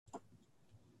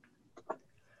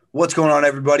What's going on,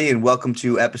 everybody, and welcome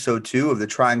to episode 2 of the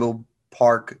Triangle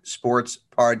Park Sports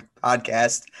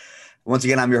Podcast. Once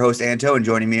again, I'm your host, Anto, and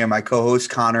joining me are my co-hosts,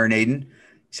 Connor and Aiden.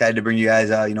 Excited to bring you guys,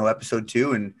 episode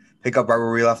 2 and pick up right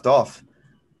where we left off.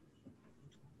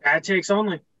 Bad takes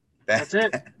only. That's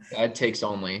it. Bad takes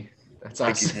only. That's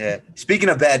us. Yeah. Speaking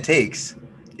of bad takes,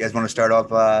 you guys want to start off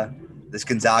this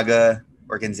Gonzaga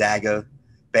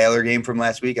Baylor game from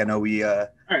last week? I know we All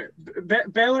right.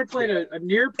 Baylor played a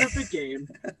near perfect game.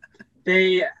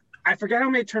 I forget how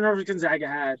many turnovers Gonzaga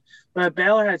had, but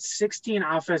Baylor had 16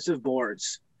 offensive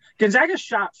boards. Gonzaga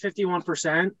shot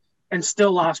 51% and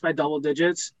still lost by double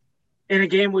digits in a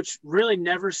game which really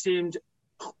never seemed.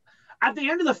 At the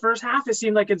end of the first half, it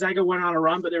seemed like Gonzaga went on a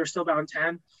run, but they were still down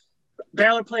 10.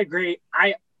 Baylor played great.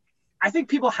 I think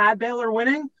people had Baylor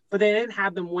winning, but they didn't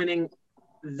have them winning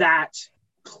that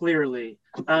clearly.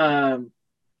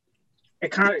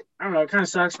 It kind of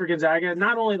sucks for Gonzaga.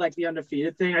 Not only like the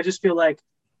undefeated thing, I just feel like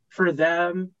for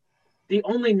them, the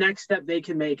only next step they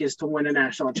can make is to win a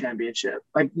national championship.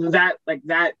 Like that.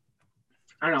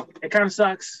 I don't know. It kind of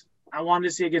sucks. I wanted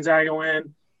to see Gonzaga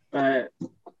win, but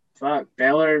fuck,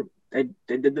 Baylor, they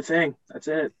did the thing. That's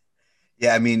it.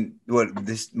 Yeah, I mean,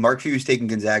 Mark Few's taking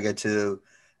Gonzaga to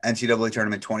NCAA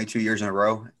tournament 22 years in a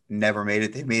row, never made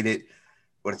it. They made it,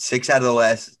 6 out of the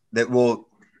last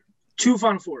two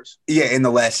Final Fours. Yeah, in the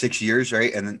last 6 years,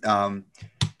 right? And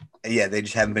they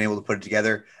just haven't been able to put it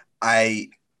together. I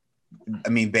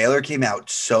mean, Baylor came out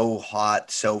so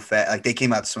hot, so fast. Like, they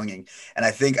came out swinging. And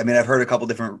I've heard a couple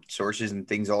different sources and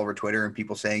things all over Twitter and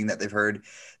people saying that they've heard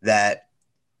that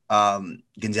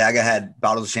Gonzaga had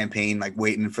bottles of champagne like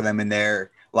waiting for them in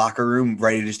their locker room,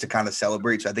 ready just to kind of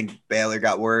celebrate. So I think Baylor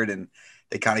got word and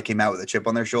they kind of came out with a chip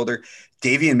on their shoulder.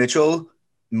 Davion Mitchell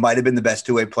might have been the best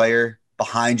two-way player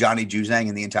behind Johnny Juzang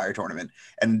in the entire tournament.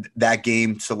 And that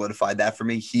game solidified that for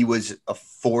me. He was a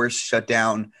force, shut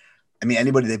down. I mean,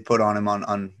 anybody they put on him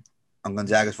on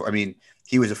Gonzaga's –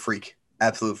 he was a freak,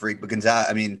 absolute freak. But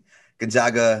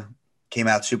Gonzaga came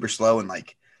out super slow and,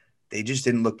 like, they just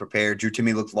didn't look prepared. Drew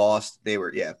Timme looked lost.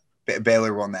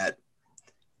 Baylor won that.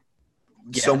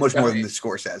 Yeah, so much more than the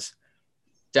score says.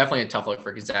 Definitely a tough look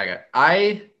for Gonzaga.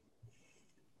 I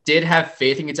did have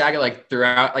faith in Gonzaga like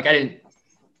throughout. Like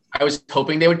I was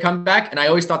hoping they would come back, and I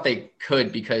always thought they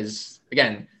could because,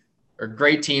 again, they're a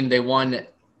great team. They won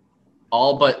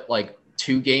all but like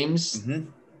 2 games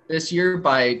this year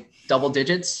by double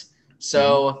digits.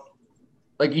 So,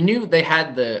 like, you knew they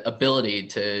had the ability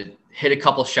to hit a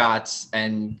couple shots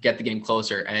and get the game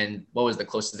closer. And what was the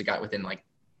closest they got? Within like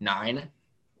 9.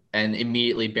 And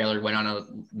immediately Baylor went on a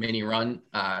mini run.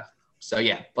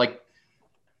 Like,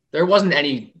 there wasn't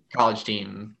any college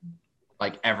team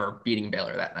like ever beating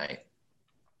Baylor that night.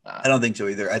 I don't think so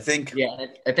either. I think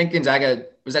Gonzaga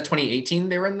was that 2018.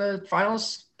 They were in the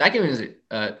finals. That game was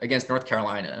against North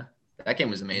Carolina. That game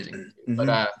was amazing. But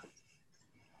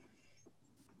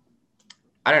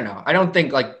I don't know. I don't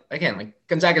think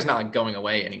Gonzaga's not like going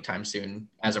away anytime soon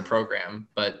as a program,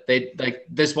 but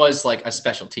this was like a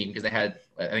special team because they had,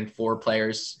 I think, 4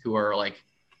 players who are like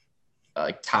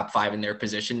top 5 in their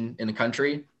position in the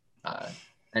country.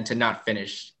 And to not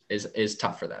finish is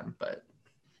tough for them. But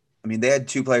I mean, they had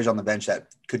 2 players on the bench that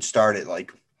could start at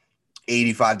like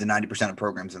 85 to 90% of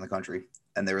programs in the country,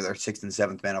 and they were their 6th and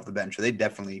 7th man off the bench. So they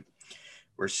definitely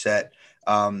were set.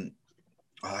 I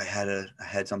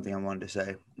had something I wanted to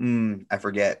say. I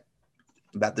forget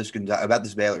about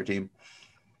this Baylor team.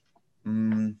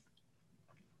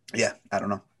 Yeah, I don't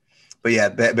know. But yeah,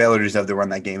 Baylor deserved to run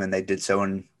that game, and they did so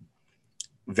in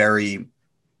very.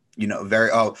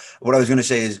 What I was going to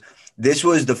say is this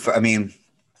was the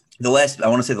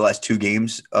last 2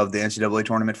 games of the NCAA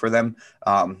tournament for them.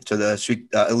 So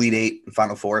the Elite 8 and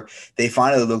Final Four, they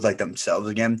finally looked like themselves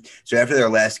again. So after their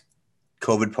last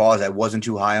COVID pause, I wasn't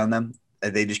too high on them.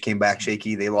 They just came back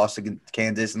shaky. They lost to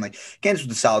Kansas, and like Kansas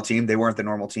was a solid team. They weren't the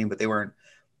normal team, but they weren't.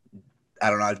 I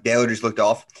don't know. Baylor just looked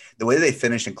off. The way they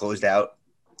finished and closed out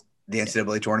the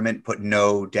NCAA tournament put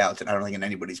no doubts, and I don't think in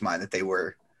anybody's mind that they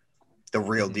were the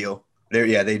real deal.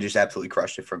 They just absolutely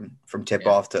crushed it from tip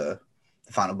off to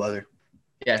the final buzzer.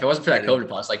 Yeah, if it wasn't for that COVID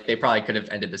pause, like they probably could have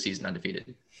ended the season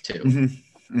undefeated too.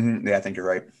 Yeah, I think you're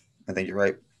right.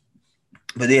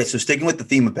 But yeah, so sticking with the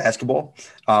theme of basketball,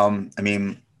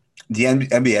 the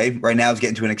NBA right now is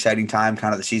getting to an exciting time.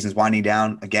 Kind of the season's winding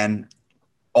down again.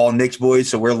 All Knicks boys,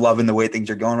 so we're loving the way things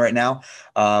are going right now.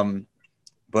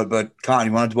 But Con,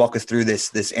 you wanted to walk us through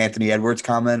this Anthony Edwards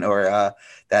comment or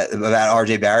that about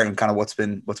RJ Barrett and kind of what's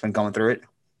been going through it?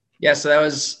 Yeah, so that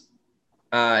was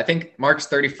I think March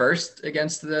 31st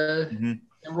against the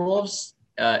Timberwolves.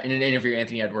 In an interview,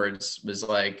 Anthony Edwards was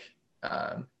like,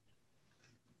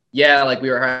 Yeah, like we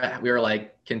were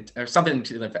like or something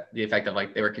to the effect of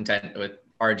like they were content with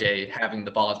RJ having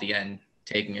the ball at the end,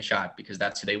 taking a shot because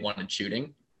that's who they wanted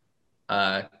shooting.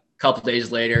 A couple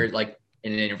days later, like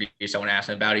in an interview, someone asked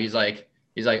him about it. He's like,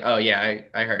 oh yeah,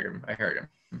 I heard him.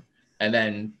 And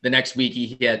then the next week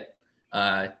he hit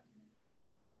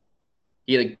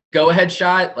he had a go ahead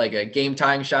shot, like a game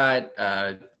tying shot,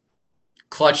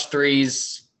 clutch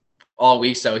threes all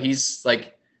week. So he's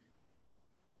like,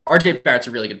 RJ Barrett's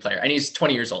a really good player, and he's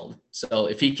 20 years old. So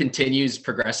if he continues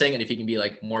progressing and if he can be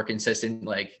like more consistent,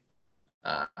 like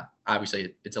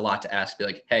obviously it's a lot to ask, be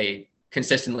like, hey,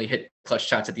 consistently hit clutch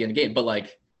shots at the end of the game, but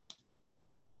like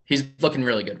he's looking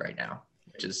really good right now,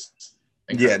 which is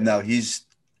incredible. Yeah, no,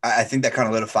 I think that kind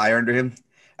of lit a fire under him.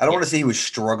 I don't want to say he was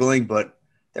struggling, but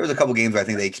there was a couple games where I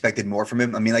think they expected more from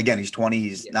him. I mean, again, he's 20.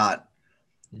 He's not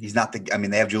I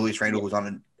mean, they have Julius Randle who's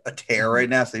on a tear right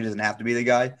now, so he doesn't have to be the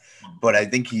guy. But I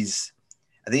think he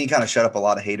kind of shut up a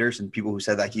lot of haters and people who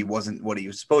said like he wasn't what he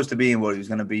was supposed to be and what he was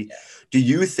going to be. Yeah. Do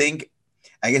you think,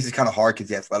 I guess it's kind of hard because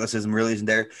the athleticism really isn't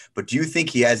there, but do you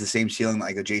think he has the same ceiling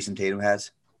like a Jason Tatum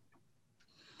has?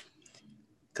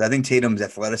 Because I think Tatum's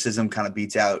athleticism kind of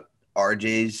beats out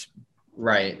RJ's.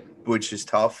 Right. Which is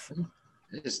tough.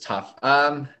 It is tough.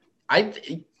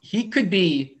 He could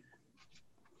be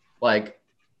like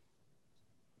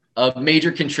a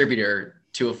major contributor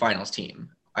to a finals team.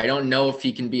 I don't know if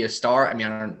he can be a star. I mean,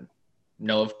 I don't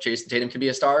know if Jason Tatum can be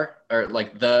a star or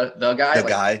like the guy. The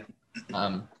guy.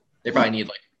 They probably need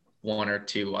like one or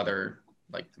two other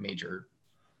like major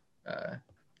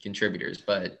contributors.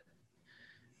 But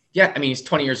yeah, I mean, he's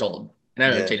 20 years old. And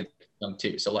I know Tatum's young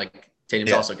too. So like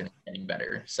Tatum's also going to be getting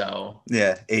better. So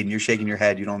yeah, Aiden, you're shaking your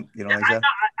head. You don't like that?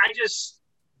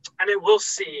 I mean, we'll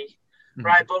see.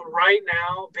 Right. But right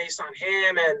now, based on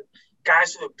him and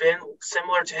guys who have been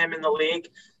similar to him in the league,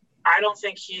 I don't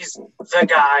think he's the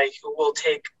guy who will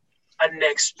take a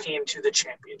Knicks team to the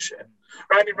championship.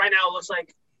 Right. I mean, right now it looks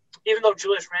like even though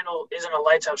Julius Randle isn't a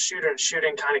lights out shooter and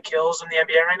shooting kind of kills in the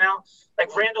NBA right now,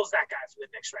 like Randle's that guy for the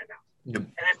Knicks right now. Yep.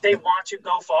 And if they want to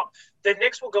go far, the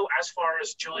Knicks will go as far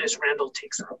as Julius Randle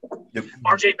takes them. Yep.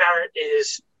 RJ Barrett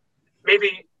is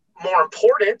maybe more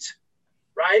important,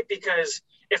 right? Because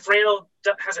if Randle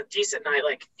has a decent night,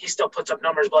 like he still puts up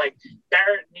numbers, but like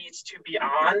Barrett needs to be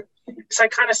on. It's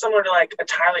like kind of similar to like a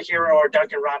Tyler Hero or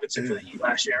Duncan Robinson for the Heat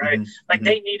last year, right? Like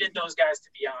they needed those guys to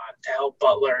be on to help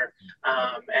Butler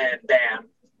and Bam.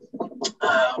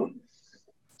 I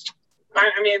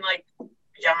mean, like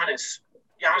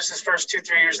Giannis's first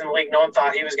 2-3 years in the league, no one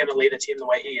thought he was going to lead a team the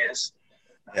way he is.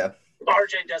 Yeah.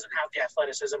 RJ doesn't have the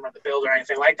athleticism or the build or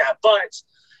anything like that, but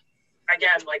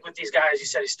again, like with these guys, you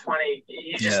said he's 20.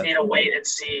 You just need to wait and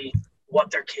see what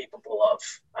they're capable of.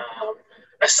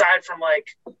 Aside from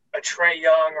like a Trae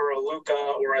Young or a Luka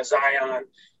or a Zion,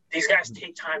 these guys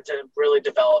take time to really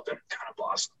develop and kind of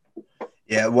blossom.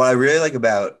 Yeah, what I really like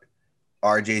about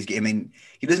RJ's game, I mean,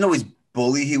 he doesn't always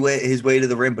bully his way to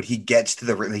the rim, but he gets to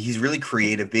the rim. He's really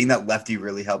creative. Being that lefty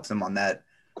really helps him on that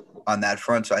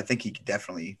front. So I think he could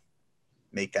definitely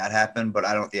make that happen. But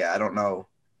I don't know.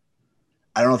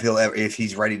 I don't know if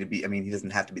he's ready to be. I mean, he doesn't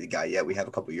have to be the guy yet. We have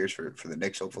a couple of years for the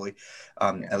Knicks, hopefully.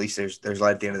 At least there's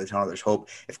light at the end of the tunnel. There's hope.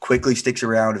 If Quickly sticks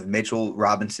around, if Mitchell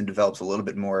Robinson develops a little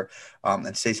bit more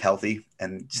and stays healthy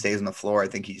and stays on the floor, I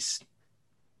think he's.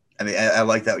 I mean, I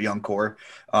like that young core.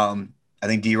 I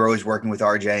think D-Rose working with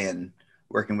RJ and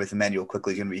working with Emmanuel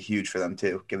Quickly is going to be huge for them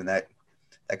too, given that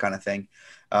kind of thing.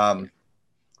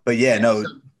 But yeah, no.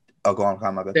 I'll go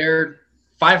on my bad. They're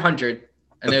 500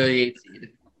 and they're the 8th seed.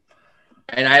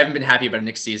 And I haven't been happy about a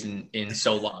Knicks season in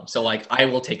so long. So, like, I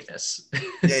will take this.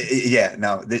 Yeah,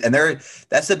 no. And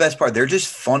that's the best part. They're just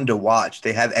fun to watch.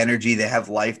 They have energy. They have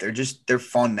life. They're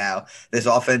fun now. This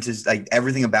offense is, like,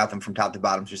 everything about them from top to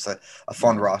bottom is just a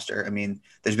fun roster. I mean,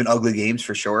 there's been ugly games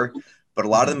for sure, but a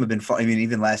lot of them have been fun. I mean,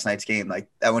 even last night's game, like,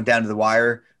 that went down to the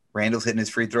wire. Randall's hitting his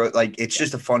free throw. Like, it's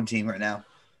just a fun team right now.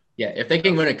 Yeah, if they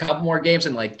can win a couple more games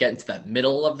and, like, get into that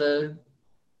middle of the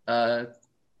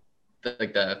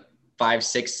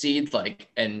 5-6 seed, like,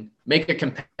 and make a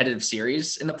competitive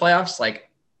series in the playoffs,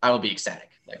 like, I will be ecstatic.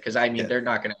 Like, because I mean, they're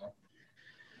not gonna.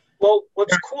 Well,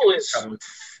 what's cool is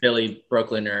Philly,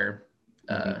 Brooklyn, or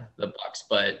the Bucks,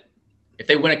 but if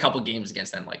they win a couple games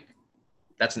against them, like,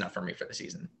 that's enough for me for the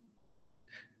season.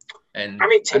 And I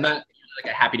mean, I'm not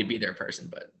like a happy to be there person,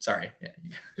 but sorry. Yeah.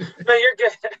 No, you're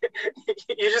good.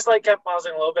 You just like kept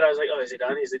pausing a little bit. I was like, oh, is he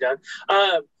done? Is he done?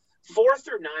 4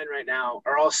 through 9 right now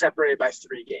are all separated by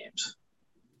 3 games.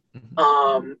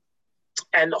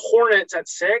 And the Hornets at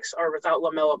 6 are without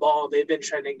LaMelo Ball. They've been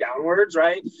trending downwards,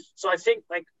 right? So I think,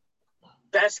 like,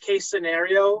 best case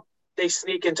scenario, they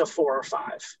sneak into 4 or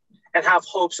 5 and have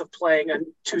hopes of playing a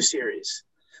 2 series.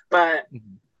 But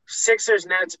Sixers,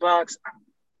 Nets, Bucks,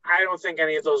 I don't think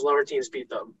any of those lower teams beat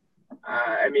them.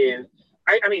 I mean,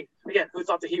 again, who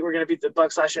thought the Heat were going to beat the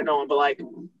Bucks last year? No one. But like,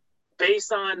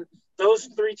 based on those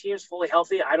 3 teams fully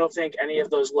healthy, I don't think any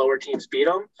of those lower teams beat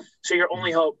them. So your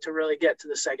only hope to really get to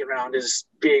the second round is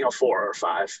being a 4 or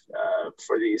 5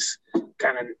 for these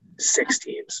kind of 6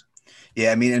 teams.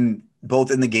 Yeah, I mean, and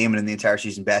both in the game and in the entire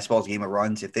season, basketball's a game of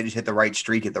runs. If they just hit the right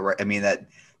streak at the right, I mean, that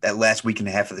last week and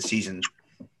a half of the season,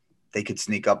 they could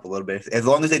sneak up a little bit. As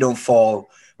long as they don't fall,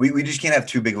 we just can't have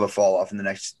too big of a fall off in the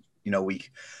next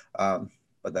week.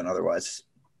 But then otherwise,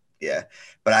 yeah.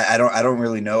 But I don't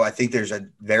really know. I think there's a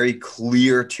very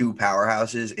clear 2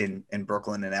 powerhouses in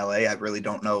Brooklyn and LA. I really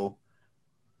don't know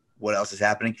what else is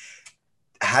happening.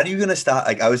 How are you going to stop?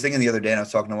 Like I was thinking the other day, and I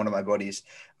was talking to one of my buddies.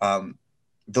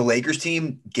 The Lakers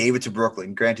team gave it to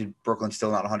Brooklyn. Granted, Brooklyn's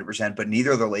still not 100%, but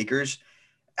neither are the Lakers.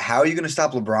 How are you going to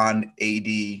stop LeBron,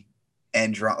 AD,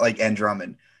 and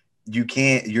Drummond? You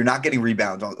can't. You're not getting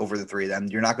rebounds over the 3 of them.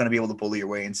 You're not going to be able to bully your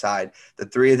way inside. The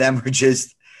 3 of them are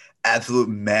just absolute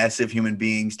massive human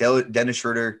beings. Dennis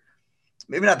Schroeder,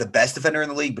 maybe not the best defender in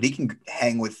the league, but he can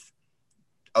hang with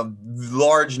a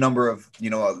large number of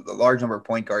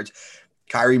point guards.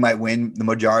 Kyrie might win the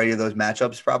majority of those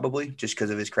matchups probably just because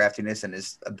of his craftiness and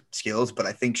his skills. But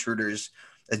I think Schroeder's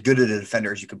as good a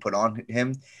defender as you could put on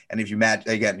him. And if you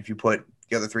put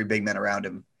the other 3 big men around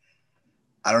him,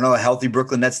 I don't know, a healthy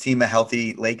Brooklyn Nets team, a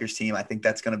healthy Lakers team, I think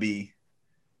that's going to be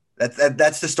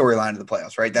that's the storyline of the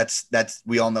playoffs, right? That's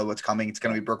we all know what's coming. It's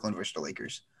going to be Brooklyn versus the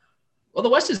Lakers. Well, the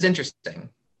West is interesting.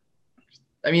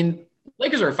 I mean,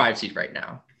 Lakers are a 5 seed right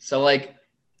now. So like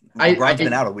LeBron's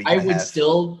been out a week. I would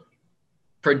still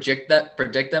predict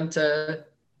them to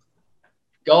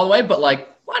go all the way, but like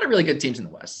a lot of really good teams in the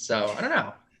West. So I don't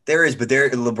know. There is, but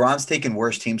LeBron's taken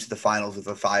worse teams to the finals with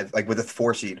a 5, like with a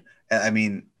 4 seed. I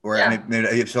mean,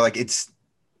 so like it's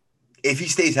if he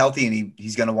stays healthy and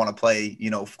he's going to want to play,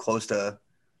 close to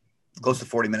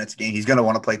 40 minutes a game. He's going to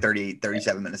want to play 38,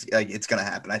 37 minutes. Like it's going to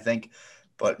happen, I think.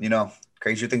 But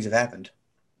crazier things have happened.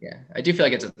 Yeah, I do feel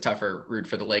like it's a tougher route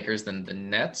for the Lakers than the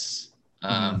Nets.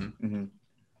 I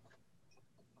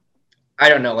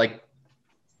don't know, like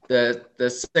the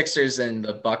Sixers and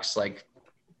the Bucks, like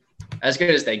as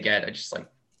good as they get, I just like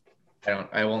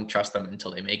I won't trust them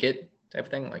until they make it type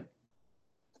of thing. Like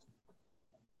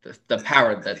the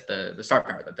power that the star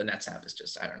power that the Nets have is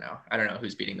just I don't know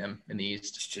who's beating them in the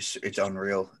East. It's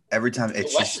unreal. Every time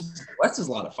the West is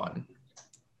a lot of fun.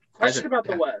 Question about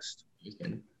the West.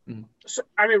 So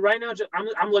I mean, right now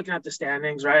I'm looking at the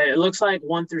standings. Right, it looks like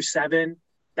 1 through 7.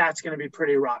 That's going to be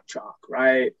pretty rock chalk,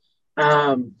 right?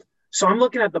 So I'm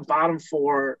looking at the bottom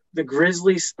 4: the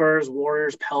Grizzlies, Spurs,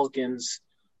 Warriors, Pelicans,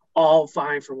 all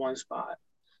vying for 1 spot.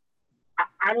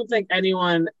 I don't think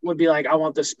anyone would be like, I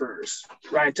want the Spurs,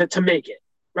 right, to make it,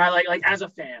 right? Like as a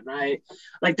fan, right?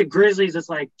 Like the Grizzlies, it's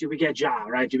like, do we get Ja,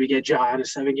 right? Do we get Ja in a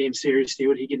 7-game series, see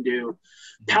what he can do?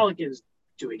 Pelicans,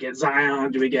 do we get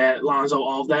Zion? Do we get Lonzo,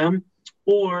 all of them?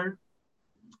 Or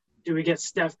do we get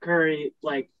Steph Curry,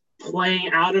 like,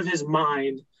 playing out of his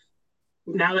mind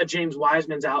now that James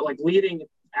Wiseman's out, like leading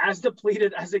as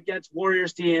depleted as it gets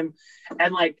Warriors team,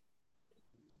 and like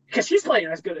because he's playing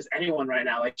as good as anyone right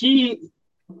now. Like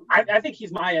I think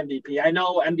he's my MVP. I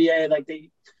know NBA like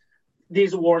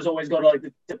these awards always go to like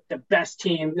the best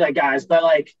team like guys, but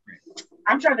like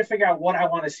I'm trying to figure out what I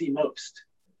want to see most.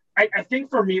 I think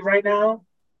for me right now,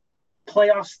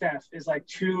 playoff Steph is like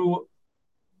too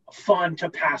fun to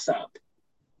pass up,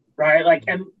 right? Like,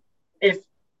 and if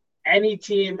any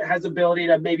team has the ability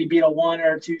to maybe beat a 1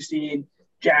 or 2 seed,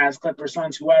 Jazz, Clippers,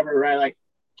 Suns, whoever, right? Like,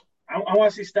 I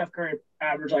want to see Steph Curry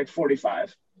average like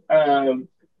 45. And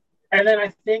then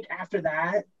I think after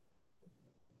that,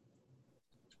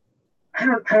 I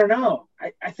don't know.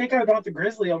 I think I would want the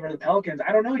Grizzlies over the Pelicans.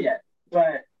 I don't know yet,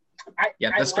 but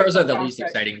the Spurs are the least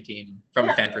exciting team from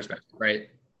a fan perspective, right?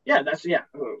 Yeah,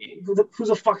 who's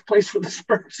the fuck plays for the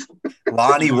Spurs?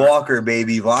 Lonnie Walker,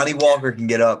 baby. Lonnie Walker can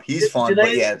get up. He's fun,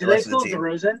 but yeah, the rest of the team.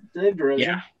 DeRozan? Do they have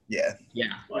DeRozan?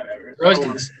 Yeah. Whatever.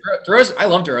 DeRozan, I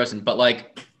love DeRozan, but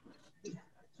like,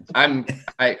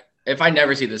 if I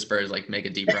never see the Spurs like make a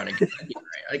deep run again,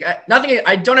 like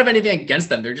I don't have anything against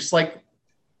them. They're just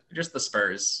the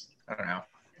Spurs. I don't know.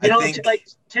 I think like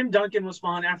Tim Duncan was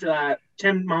fun after that.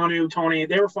 Tim, Manu, Tony,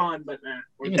 they were fun, but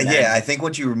I think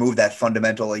once you remove that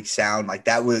fundamental like sound, like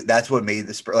that's what made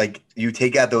the Spurs. Like you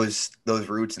take out those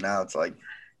roots, and now it's like.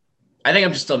 I think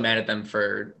I'm just still mad at them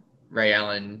for Ray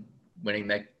Allen winning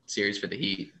that series for the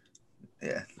Heat.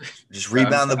 Yeah, just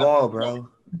rebound the ball, bro.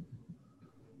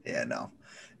 Yeah, no,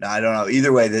 No, I don't know.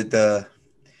 Either way,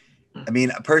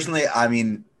 personally,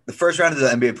 the first round of the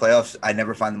NBA playoffs, I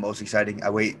never find the most exciting.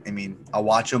 I'll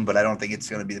watch them, but I don't think it's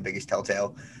going to be the biggest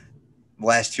telltale.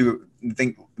 Last two,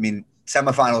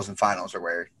 semifinals and finals are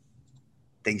where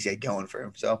things get going for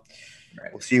him. So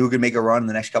We'll see who can make a run in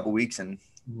the next couple of weeks, and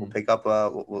we'll pick up.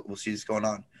 We'll see what's going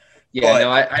on. Yeah, no,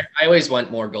 I always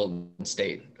want more Golden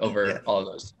State over all of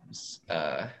those teams.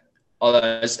 Although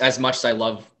as much as I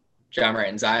love Ja Morant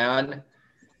and Zion,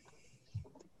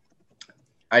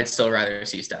 I'd still rather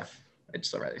see Steph.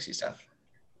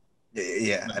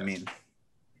 Yeah,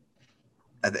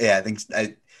 I think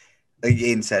like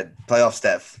Aiden said, playoff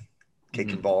Steph,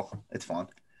 kicking ball, it's fun.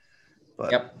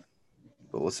 But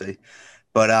we'll see.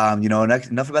 But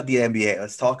enough about the NBA.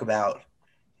 Let's talk about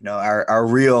our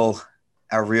real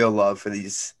love for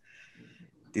these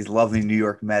lovely New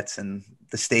York Mets and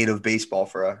the state of baseball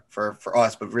for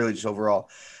us, but really just overall.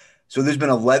 So there's been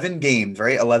 11 games,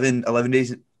 right? 11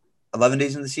 days in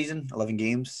the season, 11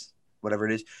 games, whatever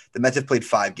it is. The Mets have played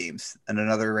 5 games and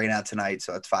another rain out tonight,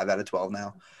 so it's 5 out of 12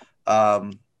 now.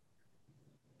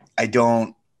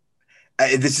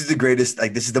 This is the greatest,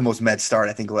 this is the most Mets start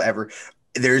I think we'll ever.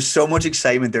 There's so much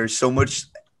excitement. There's so much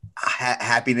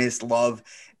happiness, love.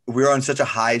 We're on such a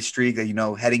high streak that,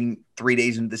 heading 3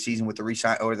 days into the season with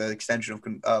the extension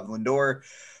of Lindor.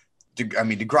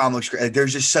 DeGrom looks great.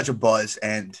 There's just such a buzz,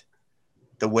 and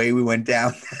the way we went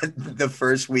down the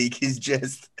first week is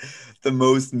just the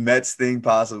most Mets thing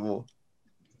possible.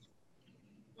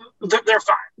 They're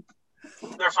fine.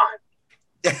 They're fine.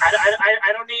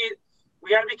 I don't need. We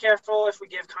got to be careful if we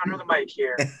give Connor the mic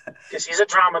here, because he's a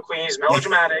drama queen. He's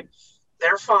melodramatic.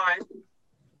 They're fine.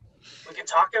 We can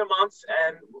talk in a month,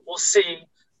 and we'll see.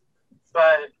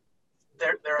 But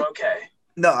they're okay.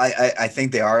 No, I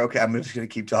think they are okay. I'm just going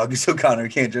to keep talking so Connor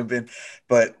can't jump in.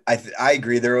 But I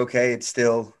agree they're okay. It's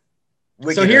still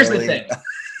wicked. So here's the thing.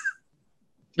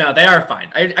 No, they are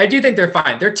fine. I do think they're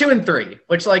fine. They're 2-3,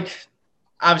 which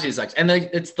obviously sucks. And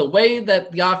it's the way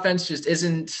that the offense just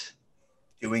isn't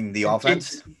doing the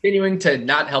offense. Continuing to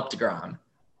not help DeGrom.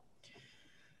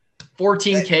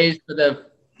 14 Ks for the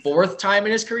 4th time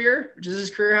in his career, which is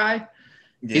his career high.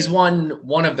 Yeah. He's won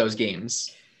one of those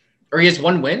games. Or he has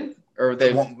one win? Or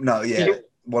one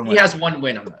win. He has one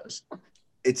win on those.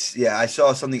 I saw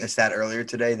a stat earlier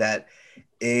today that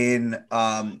in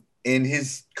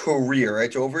his career,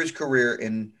 right? So over his career I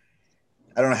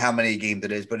don't know how many games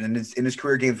it is, but in his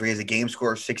career games where he has a game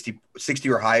score of 60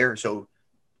 or higher, so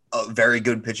very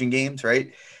good pitching games,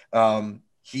 right?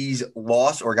 He's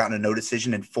lost or gotten a no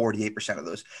decision in 48% of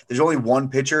those. There's only one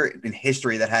pitcher in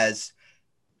history that has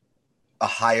a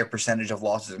higher percentage of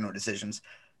losses or no decisions.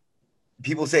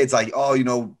 People say it's I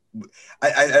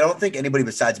don't think anybody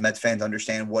besides Mets fans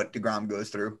understand what DeGrom goes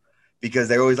through, because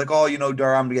they're always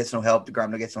DeGrom gets no help.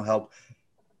 DeGrom gets no help.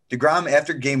 DeGrom,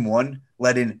 after game 1,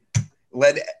 led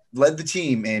the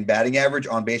team in batting average,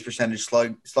 on base percentage,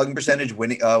 slugging percentage,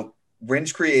 winning,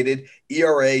 runs created,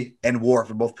 ERA, and WAR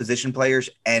for both position players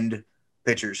and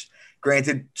pitchers.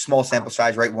 Granted, small sample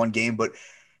size, right? One game, but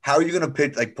how are you going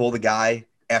to pull the guy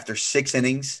after 6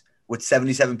 innings with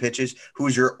 77 pitches,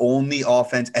 who's your only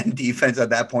offense and defense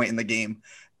at that point in the game?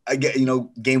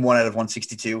 Game 1 out of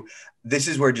 162. This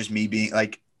is where just me being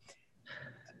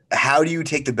how do you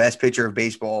take the best pitcher of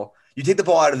baseball? You take the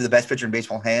ball out of the best pitcher in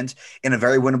baseball hands in a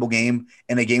very winnable game,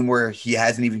 in a game where he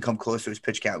hasn't even come close to his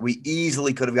pitch count. We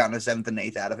easily could have gotten a 7th and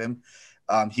 8th out of him.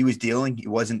 He was dealing. He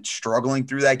wasn't struggling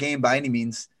through that game by any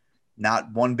means.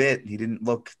 Not one bit. He didn't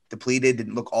look depleted,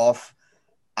 didn't look off.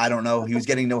 I don't know. He was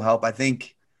getting no help. I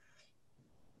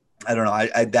don't know.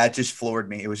 That just floored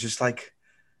me. It was just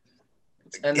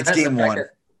it's game 1.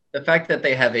 The fact that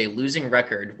they have a losing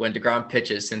record when DeGrom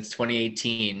pitches since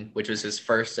 2018, which was his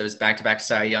first of his back-to-back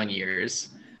Cy Young years,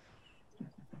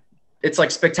 it's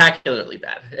spectacularly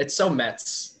bad. It's so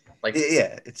Mets.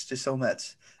 It's just so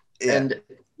Mets. Yeah. And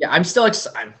I'm still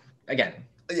excited. Again,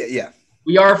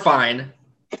 we are fine.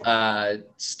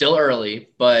 Still early,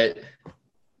 but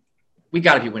we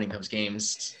got to be winning those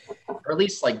games, or at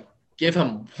least give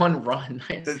him one run.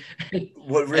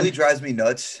 What really drives me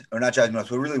nuts, or not drives me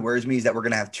nuts, what really worries me is that we're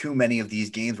going to have too many of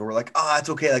these games where we're it's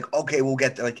okay. Okay, we'll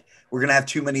get we're going to have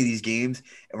too many of these games,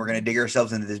 and we're going to dig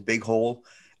ourselves into this big hole,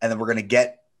 and then we're going to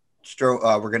get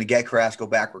Carrasco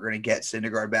back. We're going to get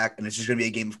Syndergaard back, and it's just going to be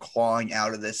a game of clawing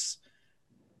out of this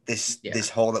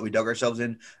hole that we dug ourselves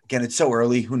in. Again, it's so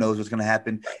early. Who knows what's going to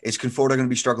happen? Is Conforto going to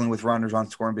be struggling with runners on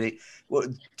scoring bait? Well,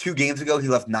 2 games ago, he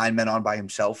left 9 men on by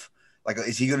himself.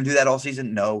 Is he going to do that all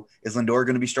season? No. Is Lindor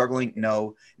going to be struggling?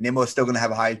 No. Nimmo is still going to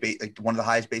have one of the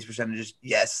highest base percentages?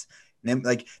 Yes.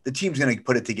 The team's going to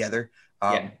put it together.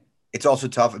 it's also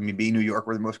tough. I mean, being New York,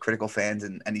 we're the most critical fans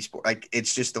in any sport. Like,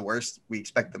 it's just the worst. We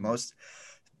expect the most.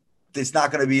 It's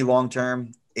not going to be long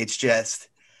term. It's just,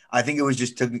 I think it was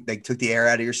just took the air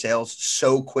out of your sails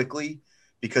so quickly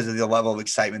because of the level of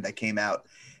excitement that came out.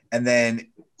 And then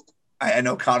I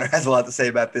know Connor has a lot to say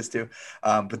about this too,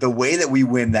 but the way that we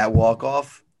win that walk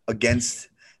off against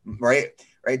right.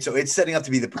 So it's setting up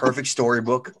to be the perfect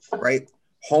storybook, right?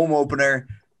 Home opener.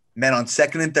 Men on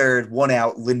second and third, one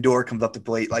out. Lindor comes up the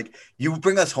plate. Like, you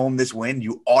bring us home this win,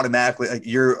 you automatically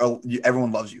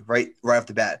everyone loves you right off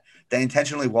the bat. They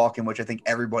intentionally walk in, which I think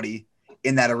everybody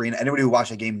in that arena, anybody who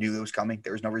watched the game knew it was coming.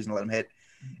 There was no reason to let him hit.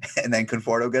 And then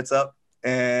Conforto gets up,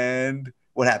 and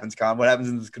what happens, Con? What happens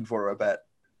in this Conforto at bat?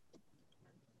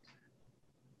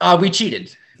 We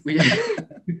cheated. We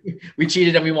we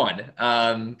cheated and we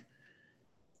won.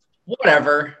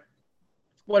 Whatever.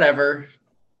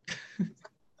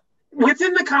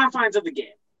 Within the confines of the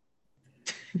game.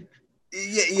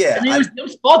 Yeah. I mean, it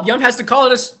was fault. Young has to call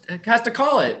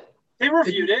it. They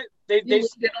reviewed it. They did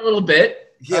a little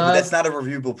bit. Yeah, but that's not a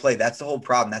reviewable play. That's the whole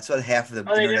problem. That's what half of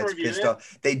the internet's pissed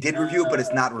off. They did review it, but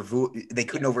it's not review. They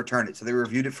couldn't overturn it, so they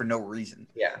reviewed it for no reason.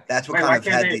 Yeah, that's what kind of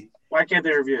had. Why can't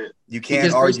they review it? You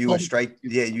can't argue a strike.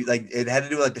 Yeah, you it had to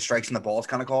do with the strikes and the balls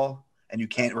kind of call, and you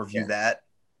can't review that.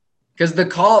 Because the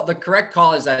correct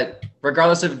call is that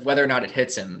regardless of whether or not it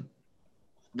hits him,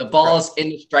 the ball is in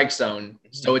the strike zone,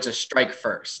 so it's a strike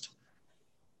first.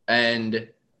 And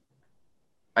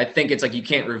I think it's like you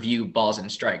can't review balls and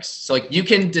strikes. So like you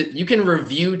can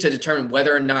review to determine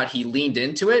whether or not he leaned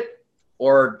into it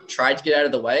or tried to get out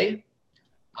of the way.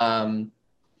 But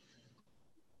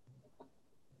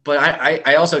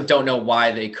I also don't know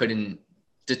why they couldn't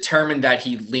determine that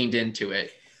he leaned into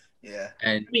it. Yeah.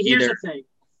 And here's the thing.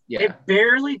 Yeah. It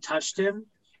barely touched him.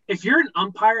 If you're an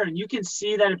umpire and you can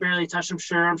see that it barely touched him,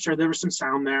 I'm sure there was some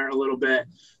sound there a little bit.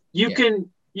 You can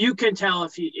tell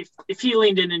if he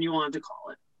leaned in and you wanted to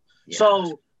call it. Yeah.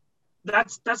 So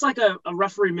that's like a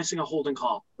referee missing a holding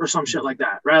call or some shit like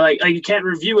that, right? Like you can't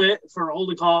review it for a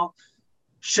holding call.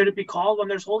 Should it be called when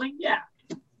there's holding? Yeah.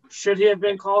 Should he have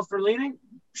been called for leaning?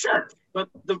 Sure. But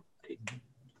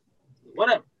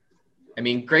whatever. I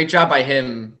mean, great job by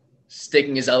him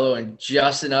sticking his elbow in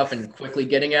just enough and quickly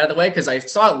getting out of the way, because I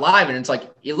saw it live and it's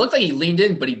like it looked like he leaned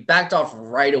in, but he backed off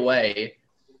right away.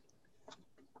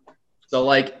 So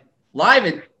like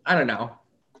live, I don't know.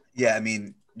 Yeah, I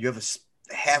mean, you have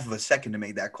a half of a second to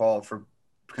make that call for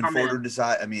Conforto to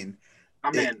decide. I mean,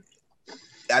 I'm in.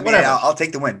 I mean, I'll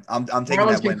take the win. I'm taking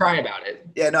Everyone's that win. Been crying about it.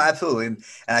 Yeah, no, absolutely. And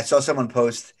I saw someone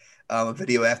post a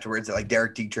video afterwards that like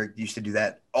Derek Dietrich used to do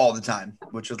that all the time,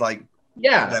 which was like,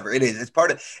 yeah, whatever. It is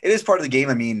part of the game.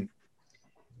 I mean,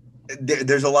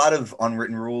 there's a lot of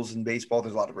unwritten rules in baseball.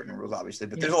 There's a lot of written rules, obviously,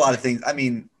 but there's a lot of things. I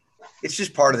mean, it's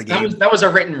just part of the game. That was a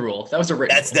written rule. That's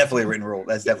definitely a written rule.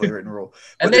 That's definitely a written rule.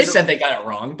 And they said they got it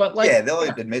wrong, but like, yeah, they'll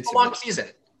admit it's a long season.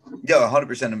 Yeah,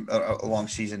 100% a long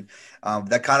season.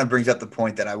 That kind of brings up the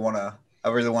point that I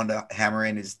really want to hammer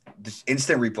in is this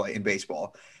instant replay in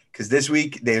baseball, because this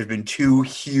week there's been two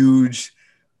huge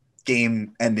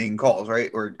game-ending calls,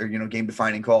 right? Or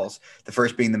game-defining calls. The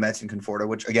first being the Mets and Conforto,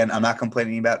 which, again, I'm not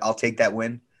complaining about. I'll take that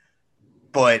win.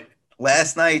 But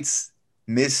last night's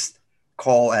missed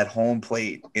call at home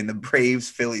plate in the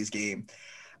Braves-Phillies game,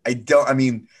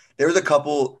 there was a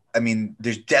couple –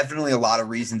 there's definitely a lot of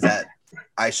reasons that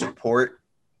I support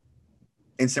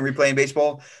instant replay in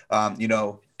baseball.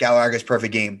 Galarga's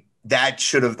perfect game. That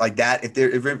should have – like that, if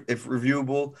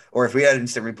reviewable or if we had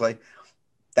instant replay,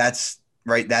 that's –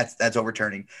 right, that's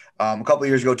overturning. A couple of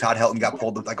years ago, Todd Helton got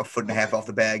pulled like a foot and a half off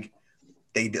the bag.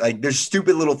 There's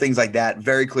stupid little things like that,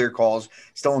 very clear calls,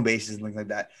 stolen bases and things like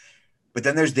that. But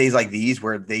then there's days like these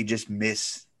where they just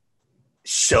miss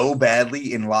so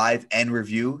badly in live and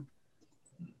review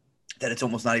that it's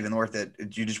almost not even worth it.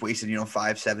 You just wasted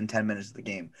 5, 7, 10 minutes of the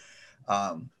game.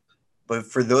 But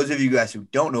for those of you guys who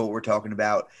don't know what we're talking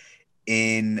about,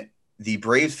 in the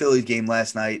Braves-Phillies game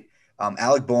last night,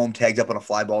 Alec Boehm tags up on a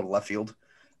fly ball to left field.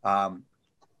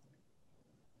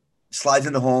 Slides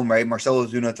into home, right? Marcelo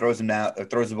Ozuna throws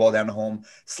the ball down to home,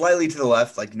 slightly to the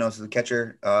left, so the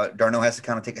catcher, Darno has to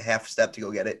kind of take a half step to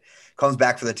go get it. Comes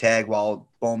back for the tag while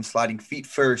Boehm sliding feet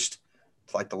first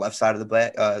to like the left side of the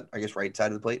plate, right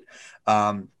side of the plate.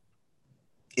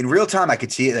 In real time, I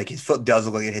could see it, like his foot does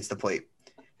look like it hits the plate.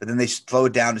 But then they slow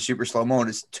it down to super slow-mo, and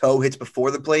his toe hits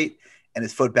before the plate, and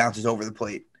his foot bounces over the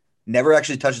plate. Never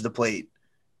actually touches the plate,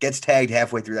 gets tagged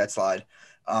halfway through that slide,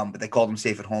 but they called him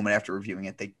safe at home, and after reviewing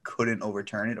it, they couldn't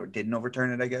overturn it or didn't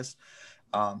overturn it, I guess.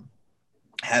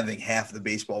 Having half of the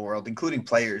baseball world, including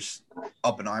players,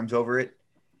 up in arms over it,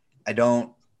 I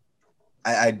don't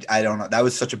I don't know. That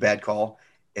was such a bad call.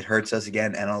 It hurts us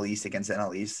again, NL East against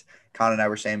NL East. Con and I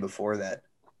were saying before that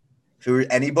if it were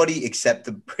anybody except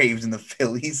the Braves and the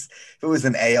Phillies, if it was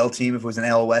an AL team, if it was an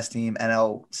AL West team,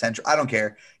 NL Central, I don't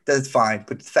care. That's fine.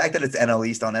 But the fact that it's NL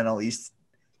East on NL East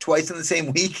twice in the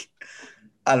same week,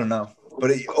 I don't know.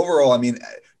 But overall, I mean,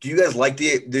 do you guys like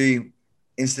the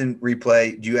instant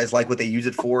replay? Do you guys like what they use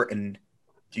it for? And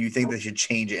do you think they should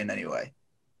change it in any way?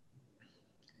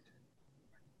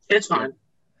 It's fine.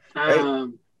 Right.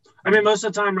 I mean, most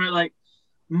of the time, right? Like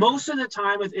most of the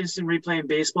time with instant replay in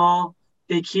baseball,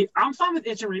 I'm fine with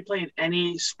instant replay in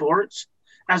any sports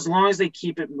as long as they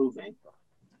keep it moving.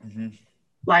 Mm-hmm.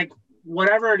 Like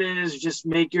whatever it is, just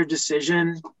make your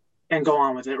decision and go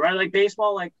on with it, right? Like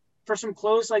baseball, like for some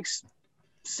close, like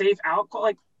safe out call,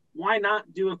 like why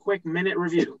not do a quick minute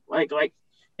review? Like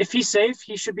if he's safe,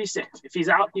 he should be safe. If he's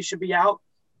out, he should be out.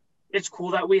 It's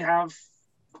cool that we have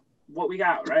what we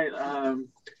got, right?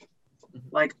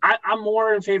 Like I'm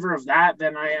more in favor of that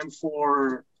than I am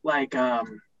for like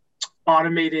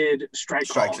automated strikes.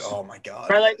 Oh my god!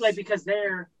 Right, like because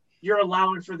there you're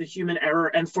allowing for the human error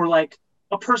and for like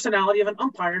a personality of an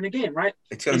umpire in a game, right?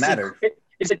 It's gonna matter.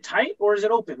 Is it tight or is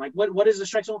it open? Like what is the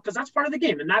strike zone? Because that's part of the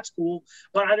game and that's cool.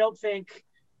 But I don't think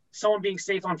someone being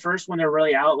safe on first when they're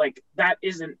really out, like that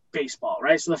isn't baseball,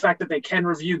 right? So the fact that they can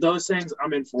review those things,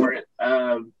 I'm in for it.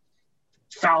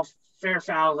 Fair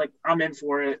foul, like I'm in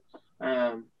for it.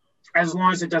 As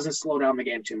long as it doesn't slow down the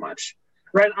game too much.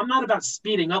 Right? I'm not about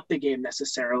speeding up the game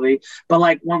necessarily, but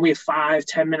like when we have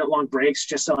 5-10 minute long breaks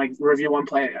just to like review one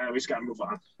play, we just gotta move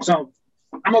on. So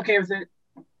I'm okay with it.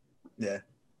 Yeah.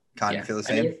 Con, you feel the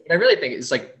same? I mean, what I really think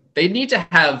is like they need to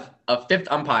have a fifth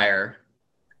umpire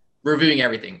reviewing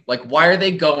everything. Like, why are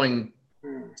they going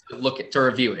to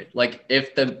review it? Like,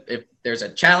 if there's a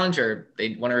challenge or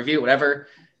they want to review it, whatever,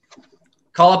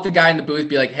 call up the guy in the booth,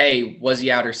 be like, hey, was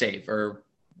he out or safe or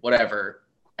whatever,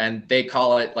 and they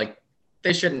call it. Like,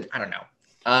 they shouldn't. I don't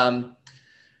know.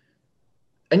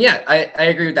 And yeah, I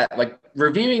agree with that. Like,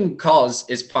 reviewing calls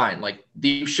is fine. Like,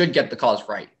 you should get the calls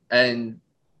right. And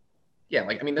yeah,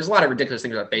 like, I mean, there's a lot of ridiculous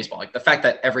things about baseball. Like the fact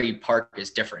that every park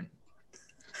is different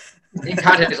in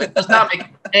context, like, does not make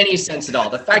any sense at all.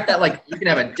 The fact that like you can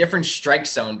have a different strike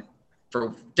zone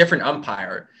for different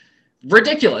umpire,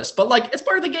 ridiculous. But like, it's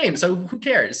part of the game, so who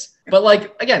cares? But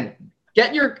like, again,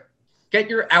 get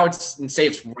your outs and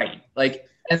saves right. Like,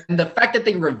 and the fact that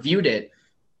they reviewed it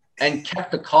and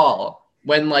kept the call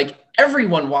when like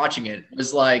everyone watching it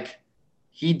was like,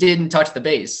 he didn't touch the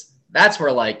base. That's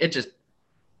where like it just,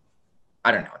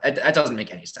 I don't know. That doesn't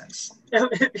make any sense.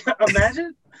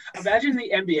 Imagine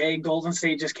the NBA Golden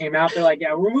State just came out. They're like,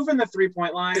 yeah, we're moving the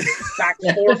 3-point line back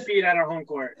 4 feet at our home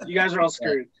court. You guys are all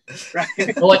screwed. Yeah.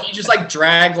 Right? Well, like you just like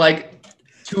drag like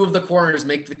 2 of the corners,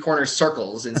 make the corners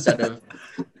circles instead of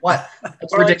what?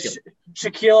 That's ridiculous. Like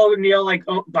Shaquille O'Neal like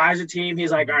buys a team.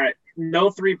 He's like, all right,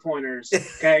 no 3-pointers.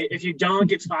 Okay, if you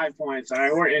don't, it's 5 points. All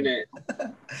right, we're in it.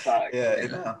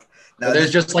 Yeah. No,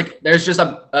 there's just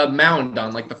a mound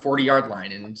on like the 40-yard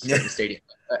line in certain stadium.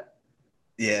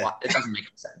 Yeah, it doesn't make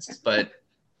sense. But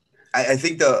I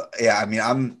think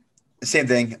I'm the same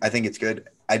thing. I think it's good.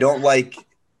 I don't like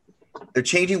they're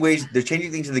changing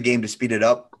things in the game to speed it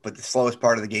up, but the slowest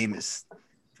part of the game is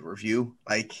the review.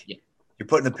 Like you're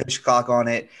putting the pitch clock on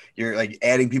it, you're like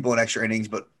adding people in extra innings,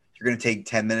 but you're gonna take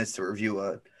 10 minutes to review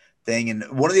a thing. And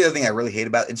one of the other things I really hate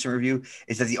about instant review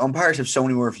is that the umpires have so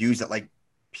many more reviews that like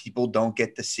people don't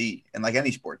get to see, and like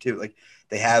any sport too. Like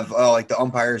they have like the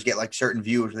umpires get like certain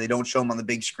views, they don't show them on the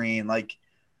big screen. Like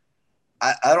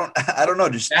I don't know.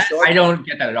 Just I don't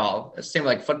get that at all. It's the same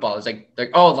like football. It's like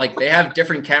like they have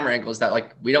different camera angles that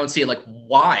like we don't see. Like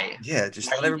why? Yeah, just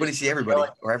let everybody see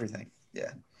everybody or everything.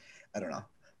 Yeah, I don't know,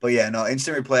 but yeah, no,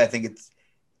 instant replay. I think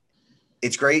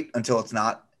it's great until it's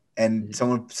not. And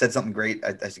someone said something great.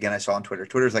 I saw on Twitter.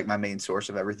 Twitter's like my main source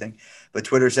of everything, but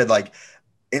Twitter said like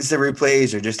instant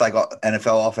replays are just like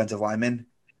NFL offensive linemen.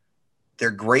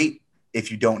 They're great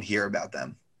if you don't hear about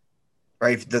them,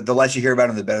 right? The less you hear about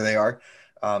them, the better they are.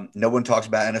 No one talks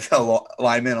about NFL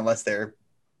linemen unless they're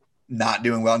not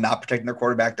doing well, not protecting their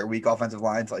quarterback, their weak offensive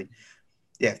lines. Like,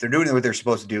 yeah, if they're doing what they're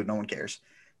supposed to do, no one cares.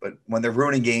 But when they're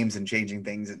ruining games and changing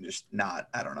things and just not,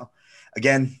 I don't know.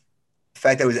 Again, the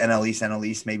fact that it was NL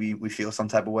East, maybe we feel some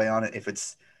type of way on it. If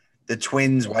it's the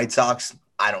Twins, White Sox,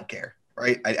 I don't care.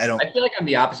 Right? I don't. I feel like I'm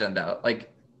the opposite though.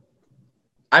 Like,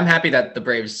 I'm happy that the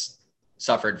Braves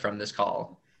suffered from this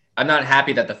call. I'm not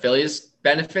happy that the Phillies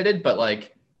benefited, but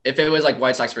like, if it was like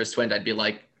White Sox versus Twins, I'd be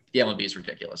like, the MLB is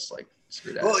ridiculous. Like,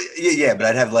 screw that. Well, yeah, but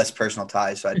I'd have less personal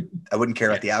ties, so I wouldn't care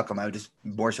about the outcome. I would just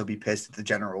more so be pissed at the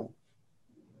general.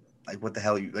 Like, what the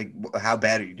hell how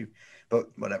bad are you doing? but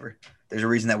whatever. There's a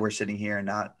reason that we're sitting here and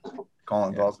not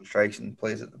calling balls and strikes and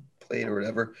plays at the plate or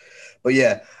whatever. But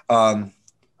no.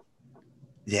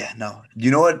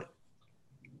 You know what?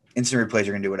 Instant replays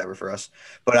are going to do whatever for us.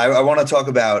 But I want to talk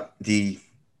about the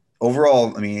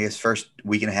overall, I guess first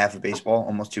week and a half of baseball,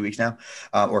 almost 2 weeks now,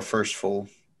 or first full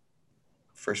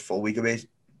week of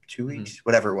baseball. 2 weeks,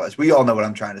 whatever it was. We all know what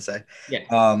I'm trying to say.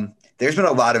 Yeah. There's been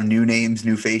a lot of new names,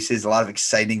 new faces, a lot of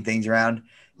exciting things around,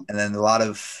 and then a lot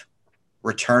of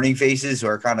returning faces who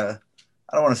are kind of,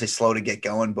 I don't want to say slow to get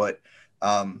going, but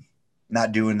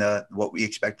not doing what we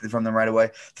expected from them right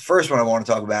away. The first one I want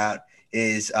to talk about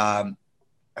is I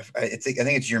think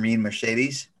it's Yermin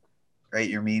Mercedes, right?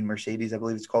 Yermin Mercedes, I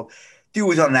believe it's called. Dude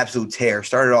was on an absolute tear.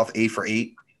 Started off 8 for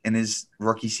 8 in his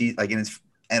rookie season, like in his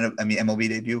MLB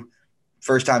debut.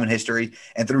 First time in history.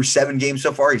 And through 7 games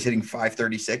so far, he's hitting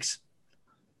 .536,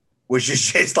 which is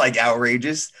just like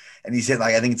outrageous. And he's hit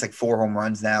I think it's like 4 home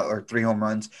runs now or 3 home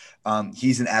runs.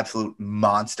 He's an absolute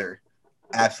monster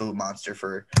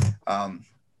for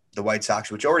the White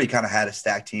Sox, which already kind of had a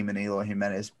stacked team in Eloy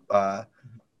Jimenez.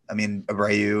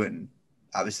 Abreu and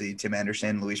obviously Tim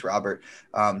Anderson, Luis Robert.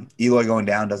 Eloy going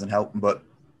down doesn't help, but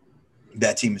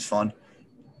that team is fun.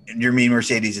 And Yermin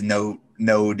Mercedes is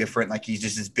no different. Like he's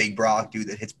just this big Brock dude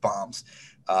that hits bombs.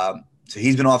 So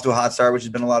he's been off to a hot start, which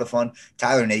has been a lot of fun.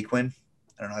 Tyler Naquin.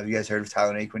 I don't know. Have you guys heard of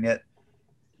Tyler Naquin yet?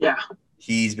 Yeah.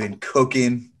 He's been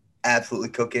cooking, absolutely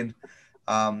cooking.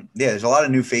 There's a lot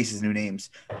of new faces, new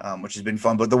names, which has been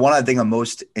fun. But the one I think I'm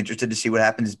most interested to see what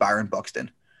happens is Byron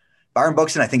Buxton. Byron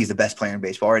Buxton, I think, is the best player in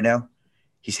baseball right now.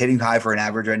 He's hitting high for an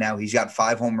average right now. He's got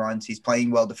 5 home runs. He's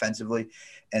playing well defensively.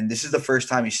 And this is the first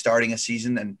time he's starting a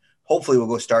season, and hopefully we'll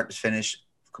go start to finish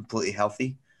completely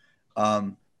healthy.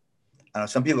 I know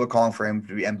some people are calling for him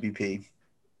to be MVP.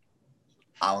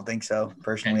 I don't think so.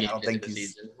 Personally, I don't think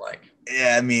he's –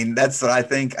 Yeah, that's what I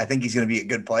think. I think he's going to be a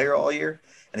good player all year.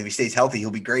 And if he stays healthy, he'll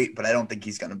be great. But I don't think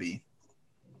he's going to be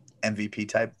MVP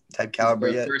type caliber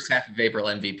yet. First half of April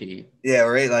MVP. Yeah,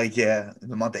 right.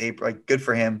 The month of April. Good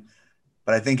for him.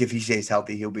 But I think if he stays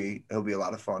healthy, he'll be a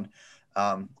lot of fun.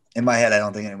 In my head, I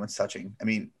don't think anyone's touching.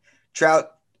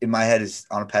 Trout in my head is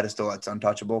on a pedestal that's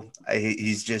untouchable.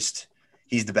 He's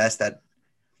the best. That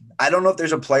I don't know if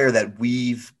there's a player that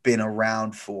we've been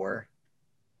around for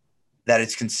that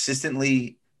is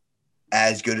consistently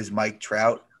as good as Mike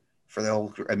Trout for the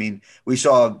whole. We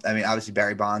saw. Obviously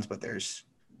Barry Bonds, but there's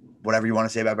whatever you want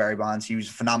to say about Barry Bonds. He was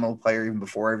a phenomenal player even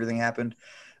before everything happened.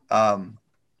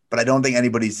 But I don't think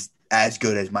anybody's as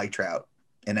good as Mike Trout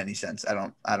in any sense. I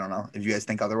don't know if you guys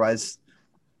think otherwise.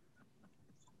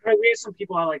 We had some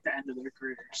people at the end of their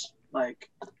careers.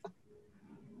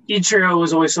 Ichiro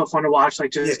was always so fun to watch.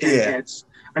 Getting hits.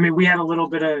 We had a little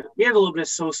bit of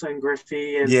Sosa and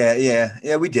Griffey. And,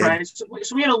 we did. Right. So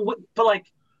we had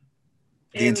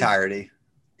the entirety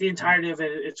of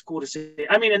it. It's cool to see.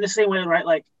 In the same way,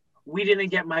 right? We didn't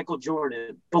get Michael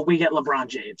Jordan, but we get LeBron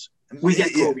James. We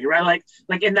get Kobe, right?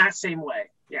 Like in that same way.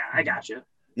 Yeah, I got you.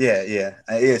 Yeah.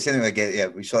 Something like it. Yeah,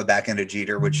 we saw the back end of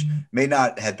Jeter, which may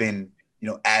not have been,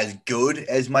 as good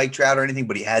as Mike Trout or anything,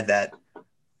 but he had that.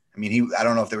 I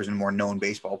don't know if there was a more known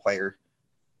baseball player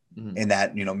in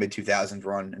that, mid 2000s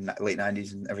run and late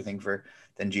 90s and everything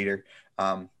than Jeter.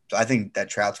 So I think that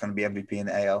Trout's going to be MVP in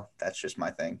the AL. That's just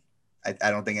my thing.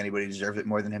 I don't think anybody deserves it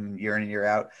more than him year in and year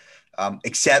out,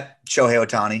 except Shohei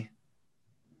Ohtani.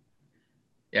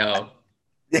 Yo.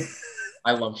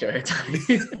 I love Shohei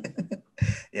Ohtani.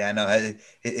 Yeah, I know.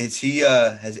 Is he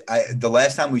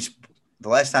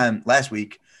last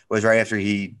week was right after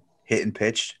he hit and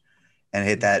pitched and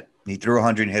hit that. He threw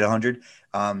 100 and hit 100.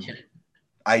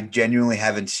 I genuinely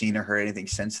haven't seen or heard anything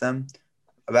since then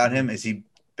about him. Has he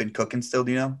been cooking still?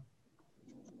 Do you know?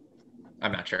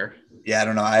 I'm not sure. Yeah, I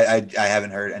don't know. I haven't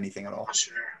heard anything at all. Not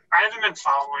sure. I haven't been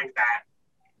following that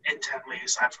intently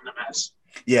aside from the Mets.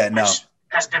 Yeah, no. Which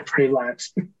has been pretty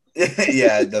lax.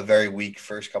 Yeah, the very weak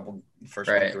first week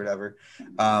or whatever.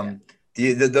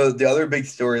 The other big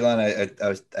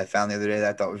storyline I found the other day that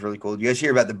I thought was really cool. Did you guys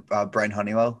hear about the Brian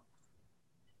Honeywell?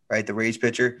 Right, the Rays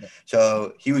pitcher. Yeah.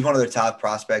 So he was one of the top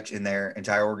prospects in their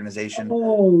entire organization.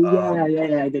 Oh,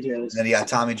 I did hear this. Then he got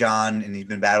Tommy John, and he's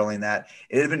been battling that.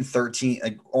 It had been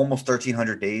almost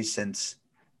 1,300 days since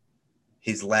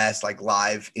his last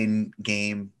live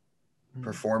in-game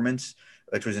performance,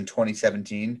 which was in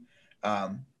 2017.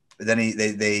 But then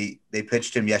they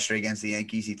pitched him yesterday against the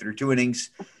Yankees. He threw 2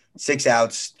 innings, 6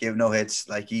 outs, gave no hits.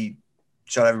 He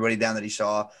shut everybody down that he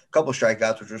saw. A couple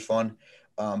strikeouts, which was fun.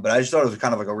 But I just thought it was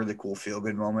kind of a really cool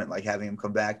feel-good moment, having him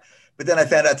come back. But then I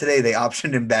found out today they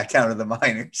optioned him back down to the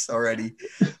minors already,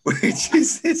 which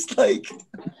is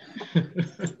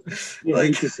You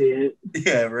hate to see it.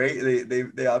 Yeah, right. They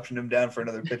optioned him down for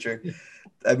another pitcher.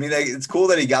 I mean, it's cool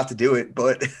that he got to do it,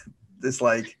 but it's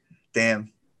like,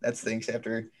 damn, that stinks.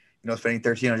 After spending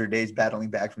 1,300 days battling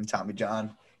back from Tommy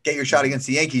John, get your shot against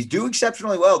the Yankees. Do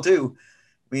exceptionally well too.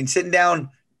 I mean, sitting down,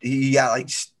 he got like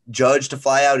Judge to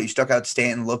fly out. He stuck out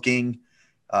Stanton looking.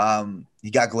 He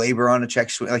got Glaber on a check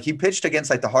swing. Like he pitched against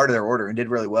like the heart of their order and did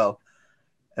really well.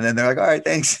 And then they're like, all right,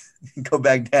 thanks. Go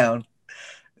back down.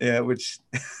 Yeah, which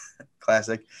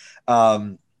classic.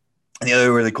 And the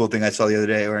other really cool thing I saw the other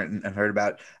day and heard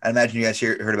about, I imagine you guys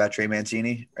heard about Trey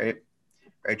Mancini, right?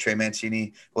 Right, Trey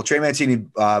Mancini. Well, Trey Mancini,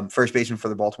 first baseman for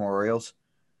the Baltimore Orioles,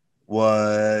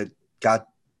 was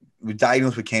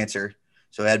diagnosed with cancer.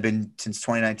 So it had been since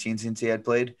 2019 since he had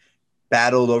played,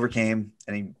 battled, overcame,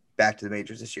 and he back to the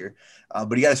majors this year.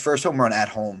 But he got his first home run at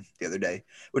home the other day,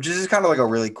 which is just kind of like a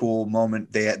really cool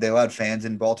moment. They allowed fans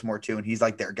in Baltimore too, and he's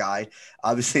like their guy.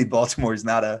 Obviously, Baltimore is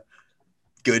not a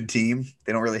good team.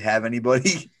 They don't really have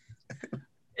anybody.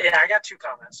 Yeah, I got two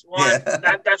comments. One,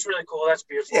 that's really cool. That's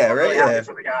beautiful. Yeah, I'm right. really happy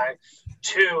for the guy.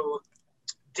 Two,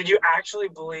 did you actually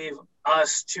believe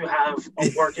us to have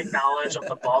a working knowledge of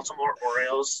the Baltimore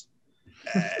Orioles?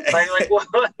 Like what?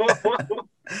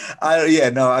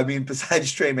 I mean,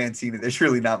 besides Trey Mancini, there's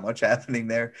really not much happening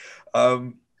there.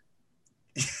 Yeah,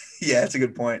 that's a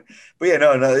good point. But yeah,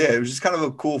 it was just kind of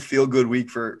a cool feel-good week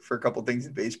for a couple things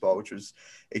in baseball, which was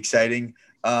exciting.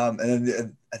 And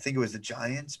then I think it was the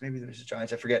Giants. Maybe there was the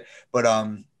Giants. I forget. But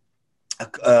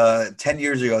 10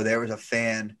 years ago, there was a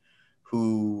fan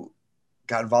who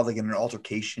got involved in an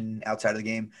altercation outside of the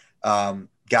game.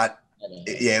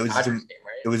 It was Dodgers game,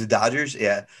 right? It was the Dodgers.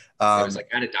 Yeah. It was like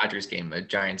at a Dodgers game, a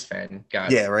Giants fan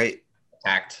got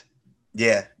attacked.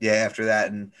 Yeah. After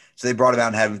that, and so they brought him out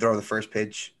and had him throw the first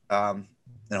pitch in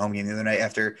a home game the other night.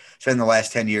 After spending the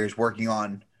last 10 years working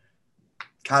on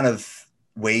kind of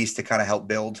ways to kind of help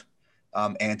build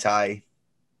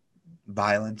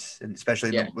anti-violence, and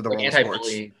especially with the world of sports.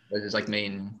 Anti-bully was his like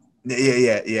main.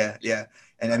 Yeah.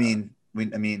 And I mean,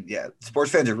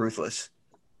 sports fans are ruthless,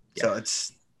 so it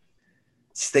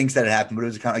stinks that it happened. But it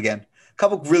was kind of, again, a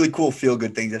couple really cool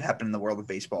feel-good things that happened in the world of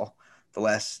baseball the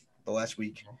last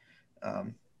week.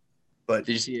 But did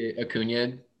you see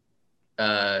Acuna?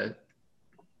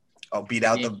 Beat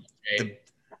out the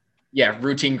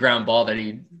routine ground ball that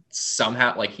he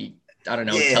somehow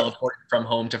teleported from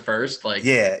home to first. Like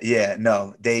he's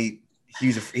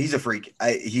a freak.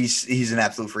 He's an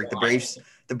absolute freak.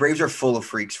 The Braves are full of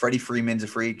freaks. Freddie Freeman's a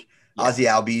freak. Yeah. Ozzie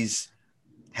Albies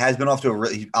has been off to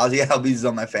Ozzie Albies is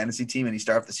on my fantasy team, and he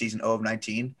started off the season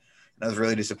 0-19, and I was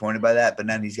really disappointed by that. But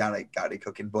then he's got it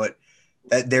cooking. But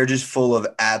they're just full of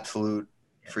absolute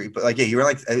freak. But he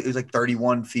ran it was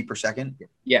 31 feet per second.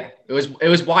 Yeah, it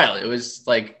was wild. It was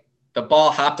like the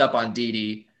ball hopped up on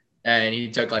Didi, and he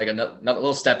took like another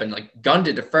little step and gunned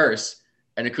it to first,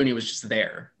 and Acuna was just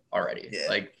there already.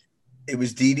 Yeah. It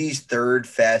was Didi's third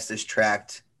fastest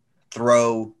tracked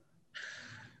throw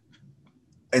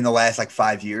in the last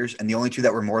 5 years, and the only two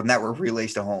that were more than that were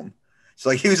relays to home. So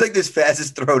he was this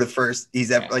fastest throw to first he's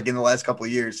ever in the last couple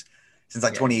of years since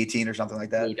 2018 or something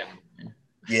like that.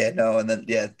 Yeah, no, and then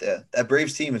that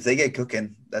Braves team, if they get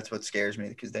cooking, that's what scares me,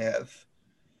 because they have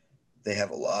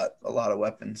a lot of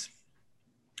weapons.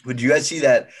 Would you guys see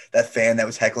that fan that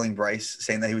was heckling Bryce,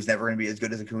 saying that he was never going to be as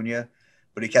good as Acuna,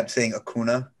 but he kept saying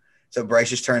Acuna? So Bryce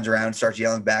just turns around and starts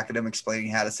yelling back at him,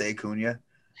 explaining how to say Acuna.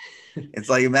 It's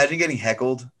imagine getting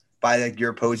heckled by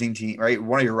your opposing team, right?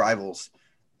 One of your rivals,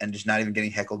 and just not even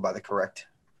getting heckled by the correctly.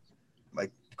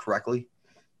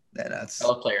 And that's. I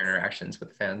love player interactions with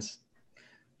the fans.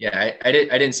 Yeah, I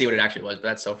didn't see what it actually was, but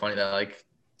that's so funny that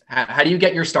how do you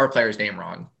get your star player's name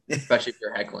wrong, especially if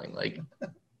you're heckling? It's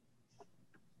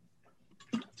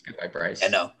good by Bryce. I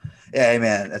know. Yeah,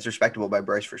 man, that's respectable by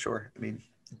Bryce for sure. I mean,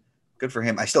 good for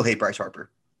him. I still hate Bryce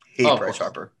Harper. Bryce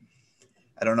Harper.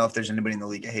 I don't know if there's anybody in the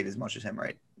league I hate as much as him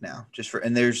right now.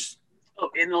 In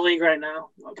the league right now?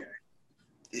 Okay.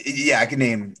 Yeah, I can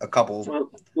name a couple.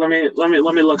 Well, let me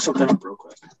look something up real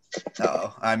quick.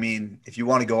 Oh, I mean, if you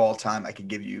want to go all time, I could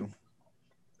give you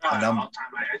a number. All time,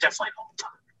 definitely all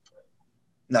time.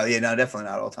 No, definitely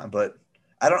not all time. But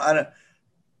I don't. I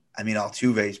mean,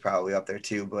 Altuve's probably up there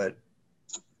too, but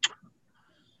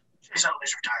Chase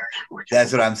Utley's retired.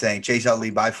 That's what I'm saying. Chase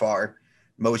Utley, by far,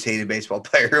 most hated baseball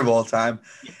player of all time.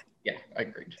 Yeah, I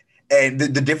agree. And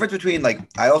the difference between,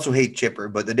 I also hate Chipper,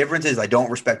 but the difference is I don't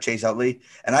respect Chase Utley,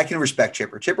 and I can respect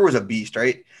Chipper. Chipper was a beast,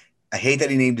 right? I hate that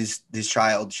he named his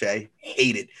child Shay.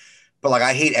 Hate it. But,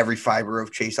 I hate every fiber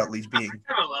of Chase Utley's being.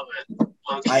 I love it.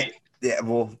 I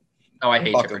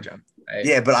hate Chipper, John.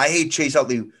 But I hate Chase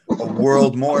Utley a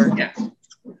world more. Yeah.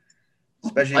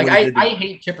 especially Like when he did I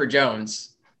hate Chipper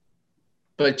Jones,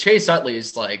 but Chase Utley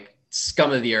is like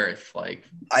scum of the earth. Like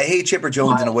I hate Chipper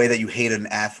Jones in a way that you hate an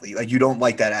athlete. Like you don't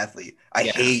like that athlete. I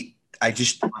hate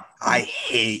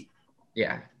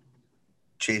yeah.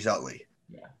 Chase Utley.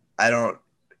 Yeah. I don't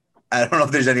know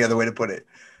if there's any other way to put it.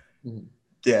 Mhm.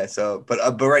 Yeah. So, but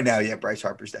right now, yeah, Bryce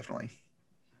Harper's definitely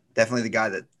the guy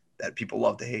that people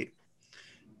love to hate.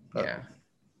 But,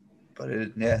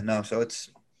 Yeah. No. So it's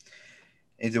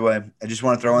either way. I just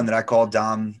want to throw in that I called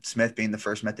Dom Smith being the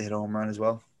first Met to hit a home run as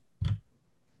well.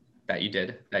 That you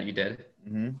did.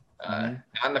 Mm-hmm. Not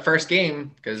in the first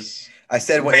game because I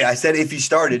said if he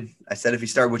started,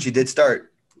 which he did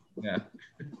start. Yeah.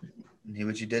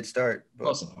 Which he did start. But,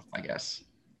 close enough, I guess.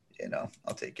 Yeah, no,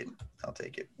 I'll take it.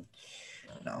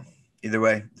 No, either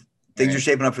way, things are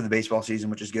shaping up for the baseball season,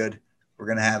 which is good. We're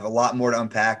gonna have a lot more to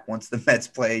unpack once the Mets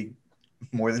play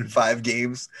more than 5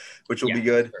 games, which will be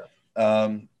good. Sure.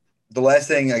 The last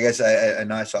thing I guess I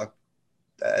know I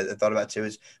thought about too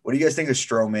is, what do you guys think of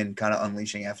Stroman kind of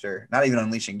unleashing after, not even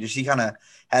unleashing, just he kind of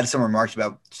had some remarks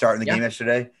about starting the game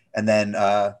yesterday and then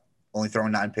only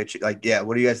throwing 9 pitches. Like, yeah,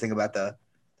 what do you guys think about the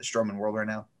Stroman world right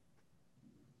now?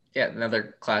 Yeah,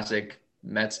 another classic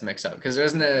Mets mix-up because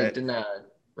didn't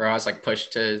Rojas like push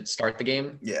to start the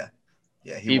game? Yeah,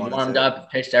 he warmed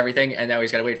up, pitched everything, and now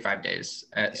he's got to wait 5 days.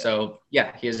 So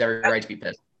yeah, he has every right to be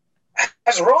pissed.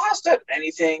 Has Rojas done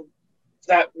anything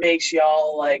that makes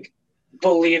y'all like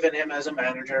believe in him as a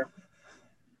manager?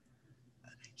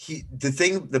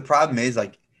 The problem is,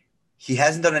 like, he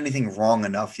hasn't done anything wrong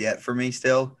enough yet for me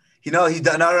still. He's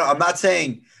done. No, I'm not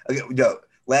saying. Okay, no,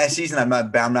 last season, I'm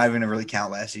not even going to really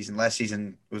count last season. Last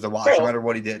season it was a wash, no matter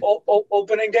what he did.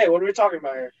 Opening day. What are we talking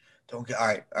about here?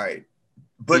 All right.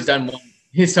 But he's done 1.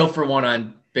 He's 0 for 1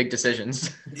 on big decisions.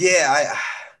 Yeah,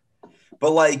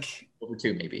 but like over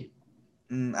 2 maybe.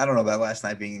 I don't know about last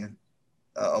night being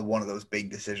one of those big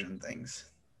decision things.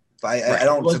 But I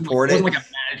don't support it. It wasn't like a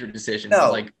manager decision.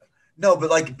 No, but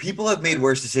like people have made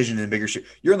worse decisions in bigger shit.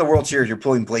 You're in the World Series. You're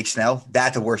pulling Blake Snell.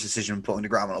 That's a worse decision than pulling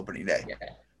DeGrom on opening day. Yeah.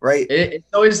 Right.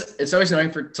 It's always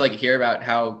annoying to like hear about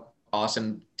how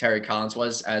awesome Terry Collins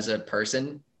was as a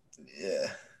person. Yeah.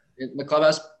 In the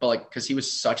clubhouse, but like because he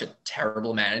was such a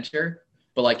terrible manager,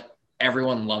 but like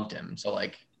everyone loved him. So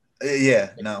like.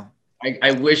 Yeah. No.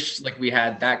 I wish like we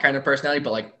had that kind of personality,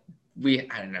 but like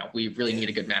I don't know. We really need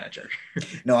a good manager.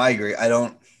 No, I agree. I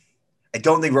don't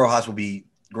think Rojas will be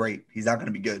great. He's not going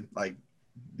to be good. Like,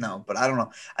 no, but I don't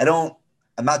know.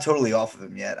 I'm not totally off of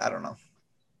him yet. I don't know.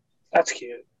 That's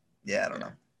cute. Yeah, I don't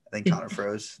know. I think Connor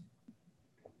froze.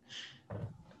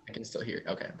 I can still hear.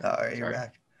 Okay. All right, you're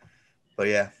back. But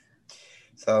yeah.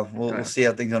 So we'll see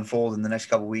how things unfold in the next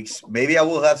couple of weeks. Maybe I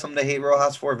will have something to hate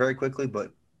Rojas for very quickly,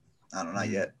 but I don't know.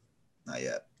 Not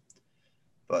yet.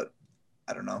 But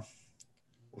I don't know.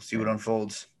 We'll see what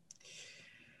unfolds.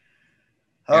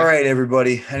 All right,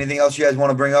 everybody. Anything else you guys want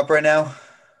to bring up right now?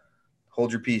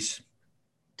 Hold your peace.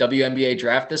 WNBA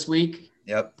draft this week.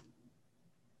 Yep.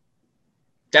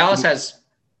 Dallas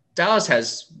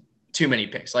has too many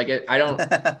picks. Like I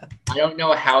don't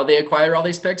know how they acquire all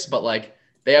these picks, but like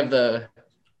they have I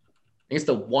think it's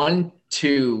the 1,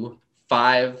 2,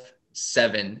 5,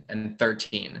 7, and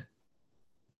 13.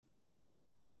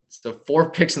 So 4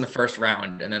 picks in the first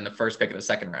round, and then the first pick of the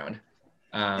second round.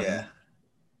 Yeah.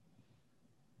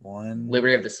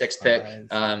 Liberty have the 6th pick.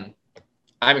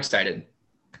 I'm excited.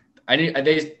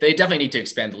 They definitely need to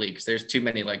expand the league because there's too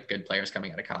many like good players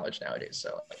coming out of college nowadays.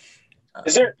 So,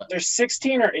 there's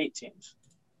 16 or 8 teams?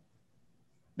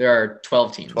 There are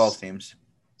 12 teams. 12 teams.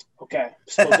 Okay.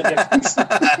 Split the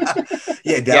difference.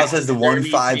 Yeah, Dallas has the 1,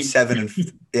 5, 7,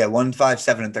 and 1, 5,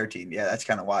 7, and 13. Yeah, that's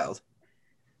kind of wild.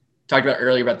 Talked about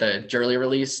earlier about the jersey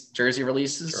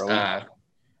releases.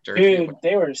 Dude,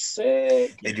 they were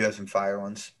sick. They do have some fire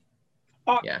ones.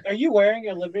 Yeah. Are you wearing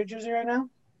your Liberty jersey right now?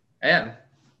 I am.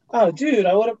 Oh, dude,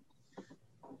 I would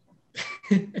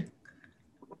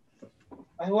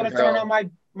have thrown on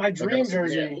my dream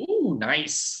jersey. Ooh,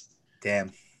 nice.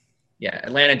 Damn. Yeah,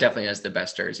 Atlanta definitely has the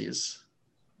best jerseys.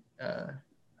 I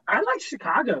like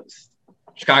Chicago's.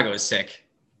 Chicago is sick.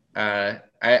 I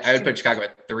would put Chicago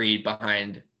at 3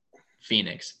 behind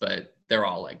Phoenix, but they're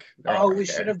all like. We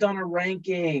should have done a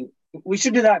ranking. We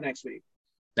should do that next week.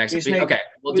 Next week, okay.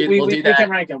 We'll do that. We can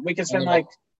rank them. We can spend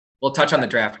We'll touch on the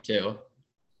draft too.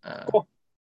 Cool.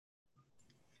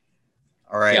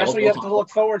 All right. That's what you have to look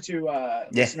forward to,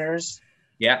 listeners.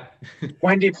 Yeah.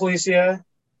 Wendy Policia,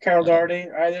 Carol Doherty.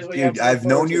 All right, what dude, I've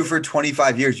known you for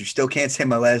 25 years. You still can't say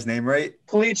my last name right?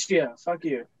 Policia. Fuck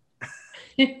you.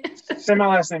 Say my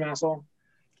last name, asshole.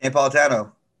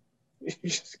 Campolitano.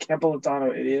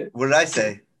 Campolitano, idiot. What did I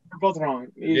say? We're both wrong.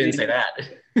 You didn't say that.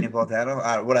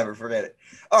 Whatever, forget it.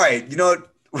 All right, you know what?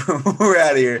 We're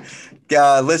out of here.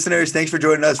 Listeners, thanks for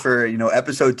joining us for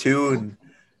episode 2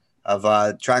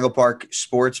 of Triangle Park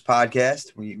Sports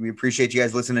Podcast. We appreciate you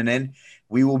guys listening in.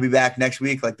 We will be back next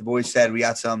week. Like the boys said, we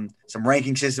got some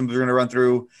ranking systems we're going to run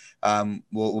through.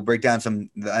 We'll break down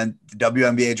the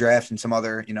WNBA draft and some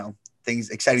other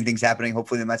exciting things happening.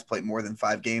 Hopefully the Mets play more than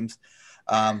 5 games.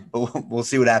 But we'll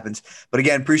see what happens. But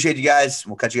again, appreciate you guys.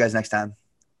 We'll catch you guys next time.